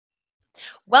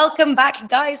Welcome back,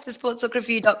 guys, to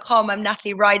sportsbookreview.com. I'm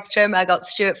Natalie Rydstrom. I got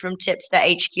Stuart from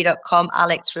tipster.hq.com,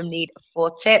 Alex from Need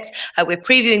for Tips. We're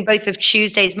previewing both of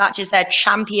Tuesday's matches, their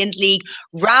Champions League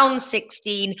Round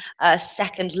 16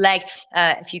 second leg.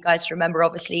 If you guys remember,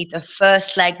 obviously, the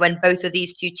first leg when both of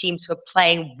these two teams were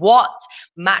playing, what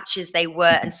matches they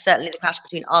were, and certainly the clash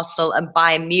between Arsenal and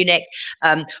Bayern Munich.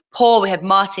 We had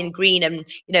Martin Green, and,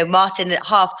 Martin at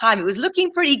half-time, it was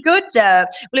looking pretty good.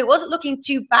 It wasn't looking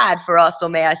too bad for Arsenal,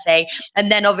 may I say.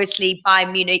 And then obviously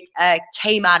Bayern Munich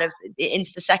came out of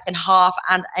into the second half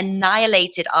and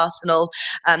annihilated Arsenal.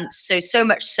 So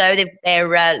much so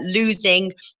they're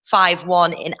losing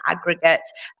 5-1 in aggregate.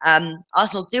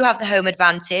 Arsenal do have the home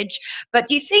advantage, but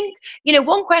do you think,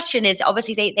 one question is,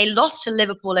 obviously they lost to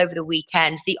Liverpool over the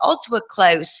weekend. The odds were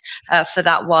close for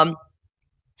that one,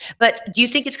 but do you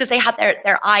think it's because they had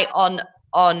their eye on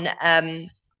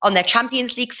their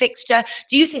Champions League fixture?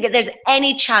 Do you think that there's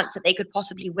any chance that they could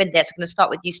possibly win this? I'm going to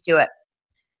start with you, Stuart.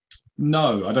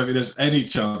 No, I don't think there's any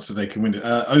chance that they can win it.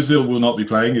 Ozil will not be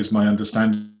playing, is my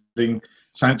understanding.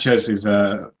 Sanchez is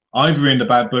either in the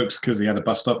bad books because he had a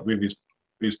bust up with his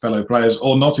fellow players,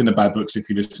 or not in the bad books if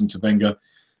you listen to Wenger.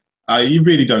 You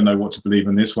really don't know what to believe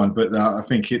in this one, but I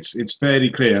think it's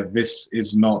fairly clear this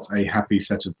is not a happy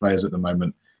set of players at the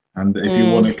moment. And if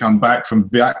you want to come back from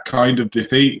that kind of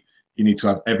defeat, you need to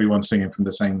have everyone singing from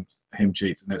the same hymn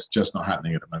sheet, and it's just not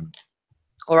happening at the moment.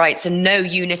 All right, so no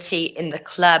unity in the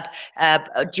club.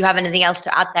 Do you have anything else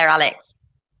to add there, Alex?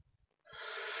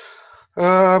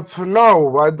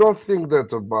 No, I don't think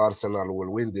that Arsenal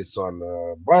will win this one.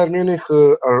 Bayern Munich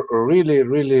are really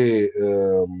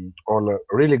on a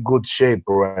really good shape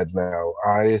right now.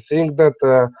 I think that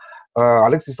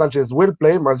Alexis Sanchez will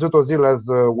play. Mesut Ozil, as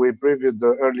we previewed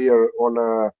earlier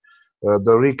on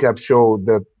the recap show,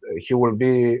 that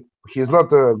he's not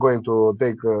going to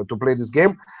play this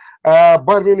game.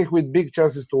 Bayern Munich with big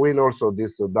chances to win also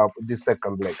this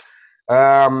second leg.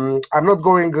 I'm not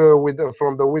going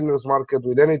from the winners market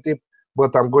with any tip,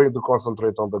 but I'm going to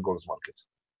concentrate on the goals market.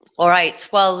 All right.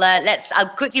 Well, I'll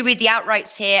quickly read the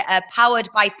outrights here. Powered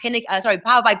by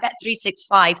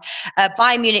Bet365.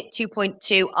 Bayern Munich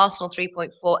 2.2, Arsenal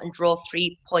 3.4, and draw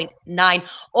 3.9.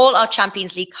 All our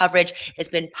Champions League coverage has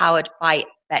been powered by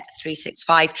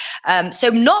Bet365. So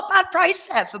not bad price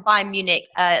there for Bayern Munich.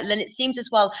 And it seems as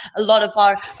well a lot of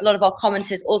our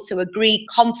commenters also agree.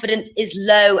 Confidence is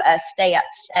low. Stay Up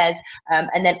says,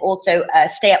 and then also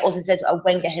Stay Up also says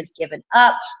Wenger has given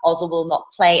up. Ozil will not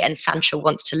play, and Sancho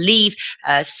wants to leave.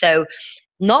 So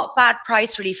not bad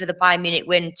price really for the Bayern Munich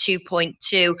win,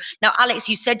 2.2. Now, Alex,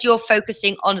 you said you're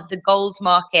focusing on the goals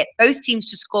market. Both teams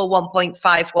to score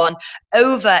 1.51.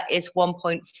 Over is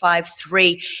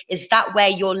 1.53. Is that where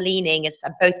you're leaning? Is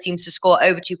that both teams to score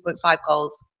over 2.5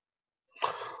 goals?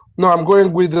 No, I'm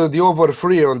going with the over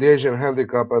 3 on the Asian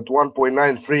handicap at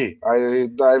 1.93.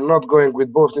 I'm not going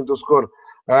with both teams to score.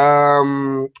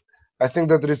 I think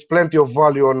that there is plenty of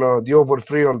value on the over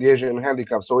 3 on the Asian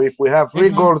handicap. So if we have 3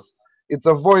 goals, it's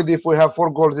a void. If we have 4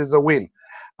 goals, it's a win.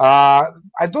 I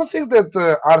don't think that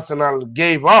Arsenal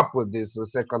gave up with this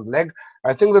second leg.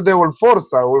 I think that they will force.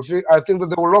 I think that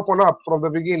they will open up from the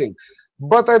beginning.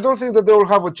 But I don't think that they will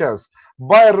have a chance.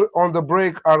 Bayern on the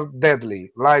break are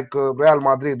deadly, like Real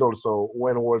Madrid also,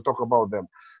 when we'll talk about them.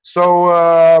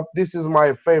 So this is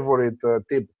my favorite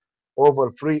tip, over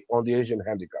 3 on the Asian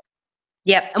handicap.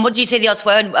 Yep. And what did you say the odds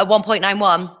were?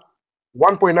 1.91?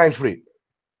 1.93.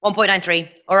 1.93.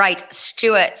 All right,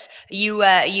 Stuart, you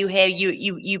here?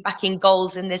 You backing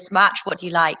goals in this match? What do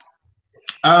you like?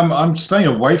 I'm staying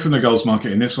away from the goals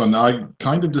market in this one. I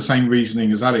kind of the same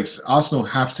reasoning as Alex. Arsenal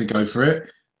have to go for it,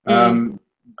 and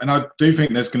I do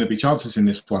think there's going to be chances in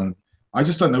this one. I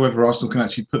just don't know whether Arsenal can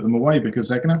actually put them away, because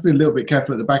they're going to have to be a little bit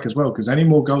careful at the back as well, because any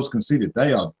more goals conceded,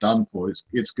 they are done for.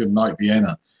 It's good night,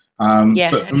 Vienna.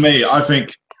 But for me, I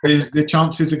think the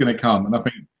chances are going to come, and I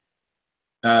think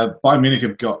Bayern Munich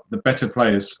have got the better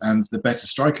players and the better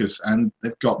strikers, and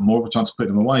they've got more of a chance to put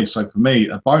them away. So for me,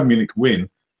 a Bayern Munich win,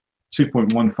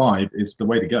 2.15 is the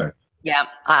way to go. Yeah,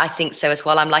 I think so as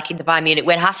well. I'm liking the Bayern Munich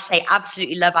win. I have to say,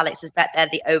 absolutely love Alex's bet there.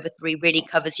 The over 3 really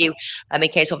covers you, in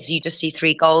case obviously you just see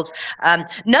 3 goals.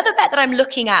 Another bet that I'm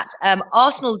looking at,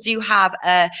 Arsenal do have,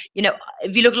 if you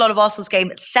look at a lot of Arsenal's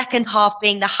game, second half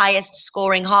being the highest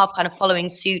scoring half, kind of following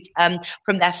suit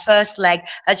from their first leg.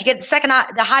 As you get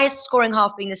the highest scoring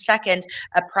half being the second,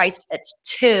 priced at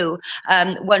 2.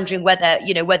 Wondering whether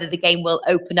the game will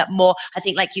open up more. I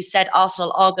think, like you said,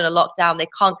 Arsenal are going to lock down. They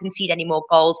can't concede any more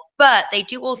goals, but they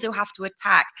do also have to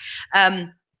attack.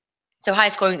 So high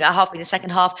scoring at halfway in the second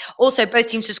half. Also, both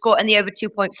teams to score and the over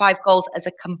 2.5 goals as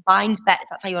a combined bet. If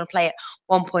that's how you want to play it,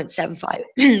 1.75.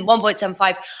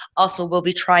 1.75. Arsenal will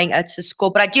be trying to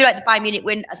score. But I do like the Bayern Munich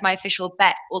win as my official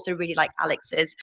bet. Also really like Alex's.